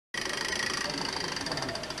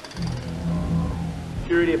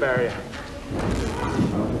security barrier.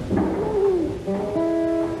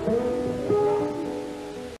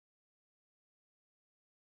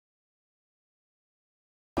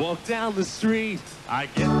 Walk down the street, I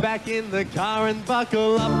get back in the car and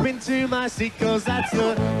buckle up into my seat, 'cause that's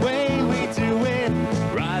the way we do it.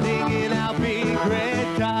 Riding in our big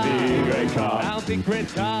red car. Big red car. Our big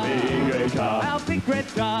red car. Big red car. Our big red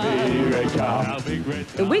car. Big red car. Our big red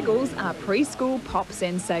car. The Wiggles are preschool pop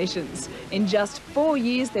sensations. In just 4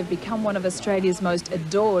 years, they've become one of Australia's most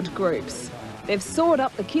adored groups. They've soared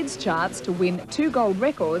up the kids' charts to win 2 gold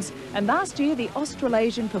records, and last year the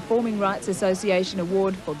Australasian Performing Rights Association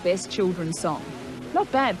Award for Best Children's Song.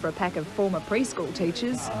 Not bad for a pack of former preschool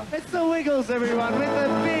teachers. It's the Wiggles, everyone, with the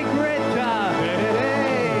big red car.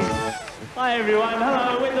 Hey. Hi everyone,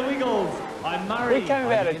 hello, we're the Wiggles. I'm Murray. We came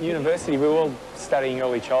about at university, we were all studying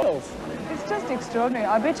early childhood. It's just extraordinary.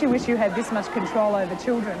 I bet you wish you had this much control over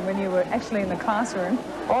children when you were actually in the classroom.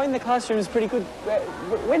 Oh, in the classroom is pretty good.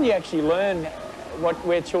 When you actually learn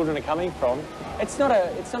where children are coming from, it's not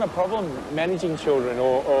a problem managing children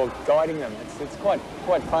or guiding them. It's quite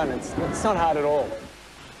fun. It's not hard at all.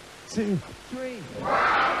 2, 3.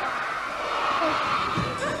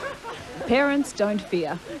 Parents don't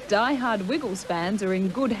fear. Die-hard Wiggles fans are in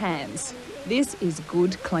good hands. This is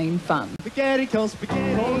good, clean fun. Spaghetti, cold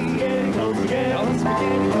spaghetti. Cold spaghetti, cold spaghetti. Cold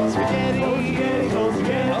spaghetti, cold spaghetti. Cold spaghetti, cold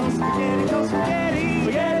spaghetti. Cold spaghetti, cold spaghetti.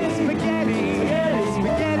 Spaghetti, spaghetti.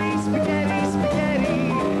 Spaghetti, spaghetti, spaghetti.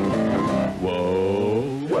 Whoa.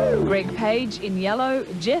 Woo. Greg Page in yellow,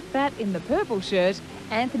 Jeff Batt in the purple shirt,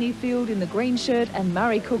 Anthony Field in the green shirt and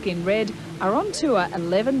Murray Cook in red are on tour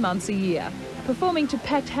 11 months a year, performing to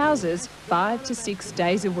packed houses 5 to 6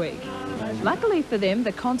 days a week. Luckily for them,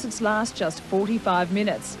 the concerts last just 45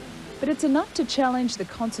 minutes, but it's enough to challenge the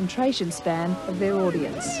concentration span of their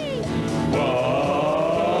audience.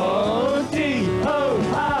 Whoa, D-O-R-O-T-H-Y,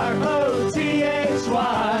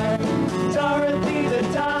 Dorothy the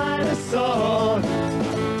dinosaur.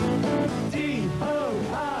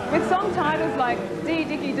 D-O-R. With song titles like Dee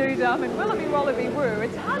Dicky Doo Dum and Willoughby Wallaby Woo,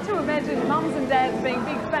 it's hard to imagine mums and dads being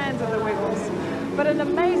big fans of the Wiggles. But an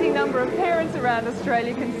amazing number of parents around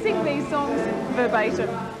Australia can sing these songs verbatim.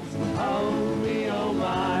 Oh me, oh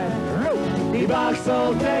my, he barks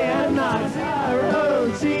all day and night,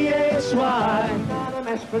 R-O-T-H-Y.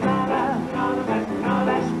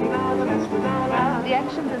 The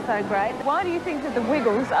actions are so great. Why do you think that the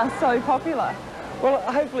Wiggles are so popular? Well,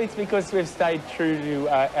 hopefully it's because we've stayed true to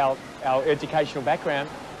our educational background,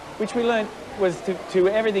 which we learnt was to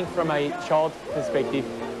everything from a child perspective,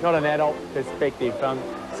 not an adult perspective.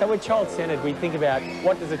 So we're child-centred. We think about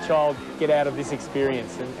what does a child get out of this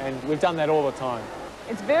experience, and we've done that all the time.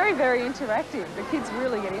 It's very, very interactive. The kids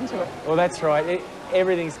really get into it. Well, that's right.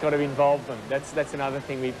 Everything's got to involve them. That's another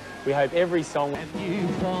thing we hope every song.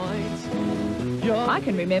 I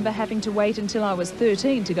can remember having to wait until I was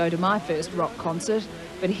 13 to go to my first rock concert,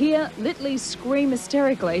 but here Litleys scream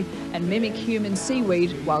hysterically and mimic human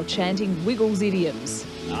seaweed while chanting Wiggles idioms.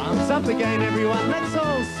 Arms up again, everyone. Let's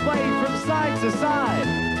all sway from side to side.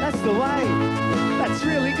 That's the way. That's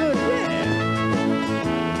really good, yeah.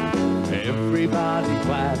 Everybody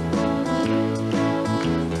clap.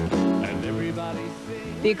 And everybody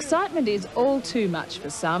sing. The excitement is all too much for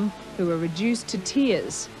some, who are reduced to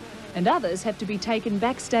tears, and others have to be taken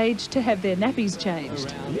backstage to have their nappies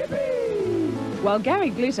changed. While Gary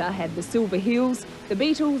Glitter had the silver heels, the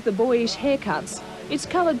Beatles the boyish haircuts, it's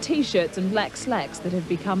coloured T-shirts and black slacks that have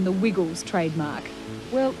become the Wiggles trademark.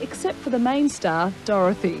 Well, except for the main star,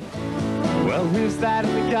 Dorothy. Well, who's that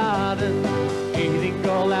in the garden, eating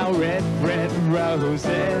all our red, red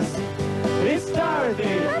roses? It's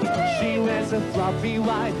Dorothy. She wears a fluffy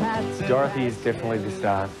white hat. Dorothy is definitely the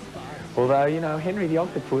star. Although, you know, Henry the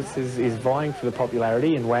Octopus is vying for the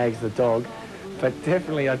popularity and Wags the dog, but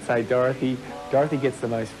definitely I'd say Dorothy. Dorothy gets the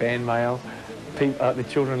most fan mail. The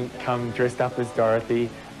children come dressed up as Dorothy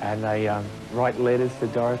and they write letters to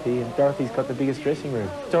Dorothy, and Dorothy's got the biggest dressing room.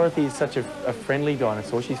 Dorothy is such a friendly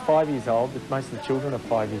dinosaur. She's 5 years old, but most of the children are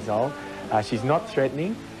 5 years old. She's not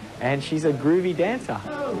threatening, and she's a groovy dancer.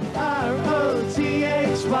 R-O-T-H-Y,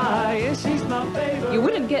 she's my favorite. You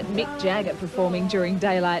wouldn't get Mick Jagger performing during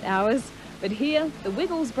daylight hours, but here, the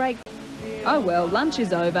Wiggles break. Oh well, lunch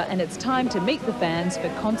is over and it's time to meet the fans for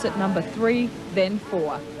concert number 3, then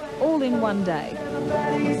 4, all in one day.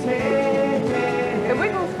 The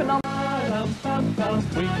Wiggles phenomenon.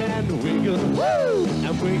 We can wiggle, woo,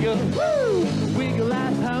 and wiggle, woo, wiggle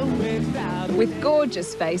at home without. With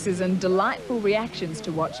gorgeous faces and delightful reactions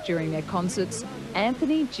to watch during their concerts,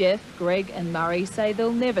 Anthony, Jeff, Greg and Murray say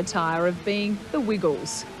they'll never tire of being the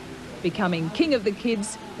Wiggles. Becoming king of the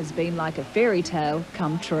kids has been like a fairy tale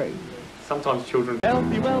come true. Sometimes children...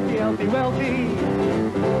 Healthy, wealthy, healthy, wealthy.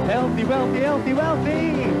 Healthy, wealthy, healthy, wealthy.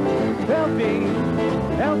 Healthy,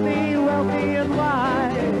 healthy,